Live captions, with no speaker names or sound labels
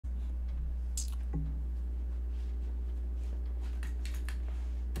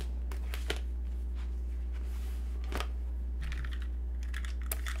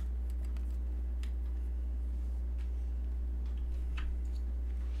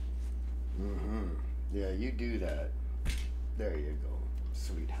Mm-hmm. Yeah, you do that. There you go,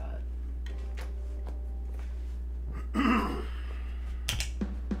 sweetheart.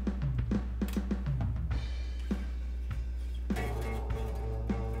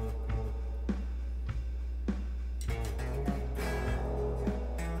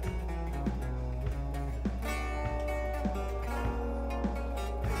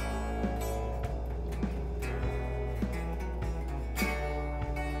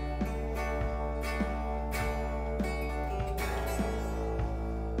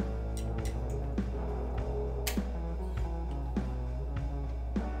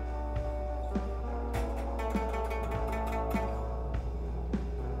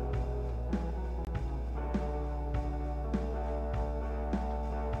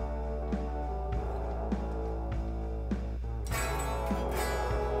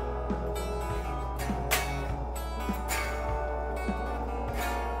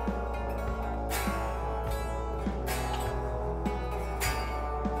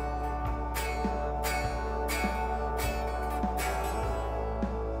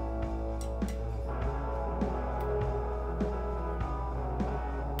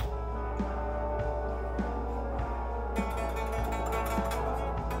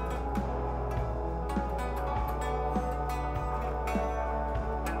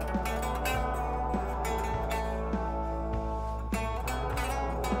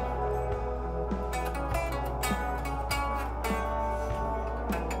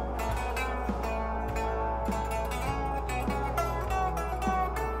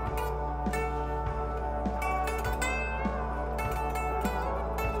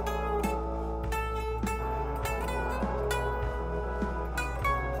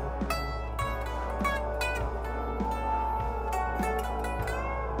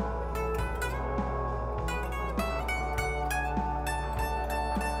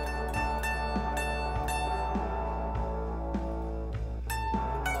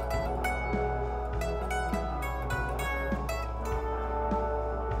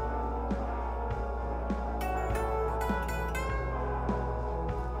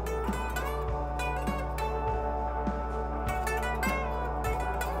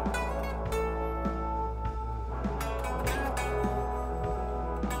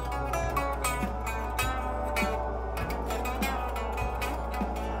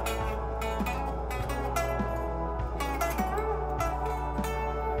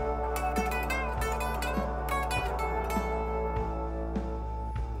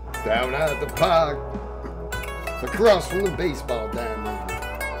 Down at the park, across from the baseball diamond.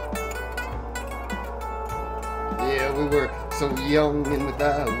 Yeah, we were so young and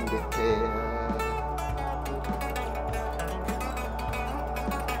without a care.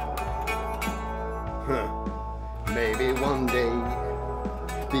 Maybe one day,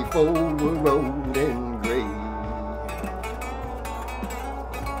 before we're old and gray,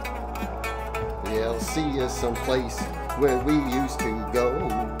 yeah, I'll see us someplace where we used to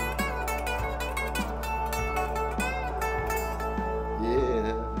go.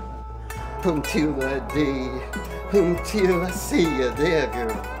 Until that day, until I see you there,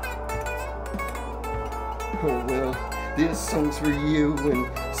 girl. Oh well, this song's for you and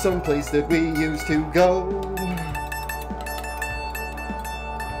someplace that we used to go.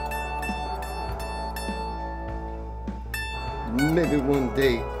 Maybe one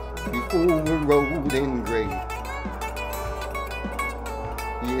day, before we're old and gray,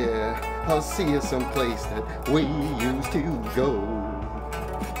 yeah, I'll see you someplace that we used to go.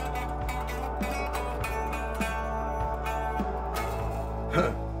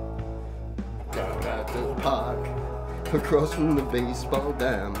 Down at the park, across from the baseball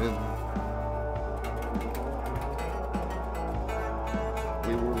diamond.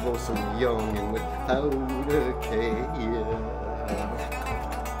 We were both so young and without a care.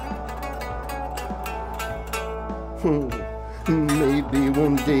 Maybe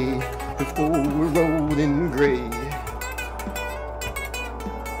one day, before we're old and gray,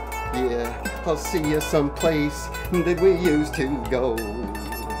 yeah, I'll see you someplace that we used to go.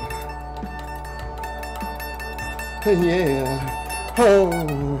 Yeah, oh.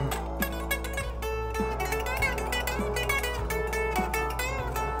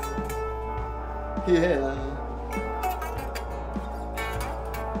 Yeah.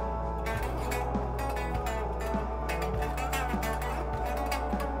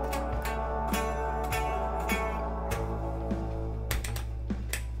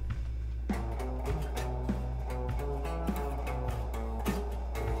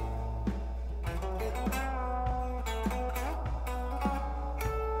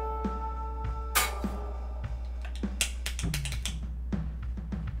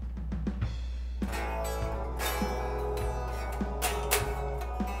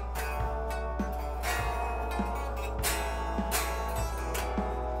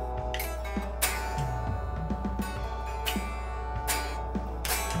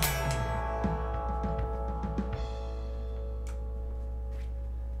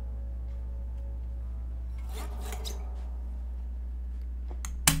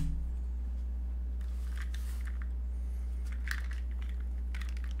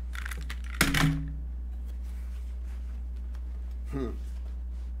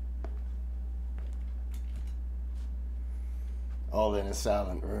 All in a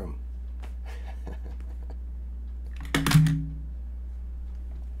silent room.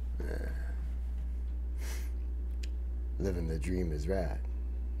 Living the dream is right.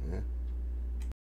 Huh?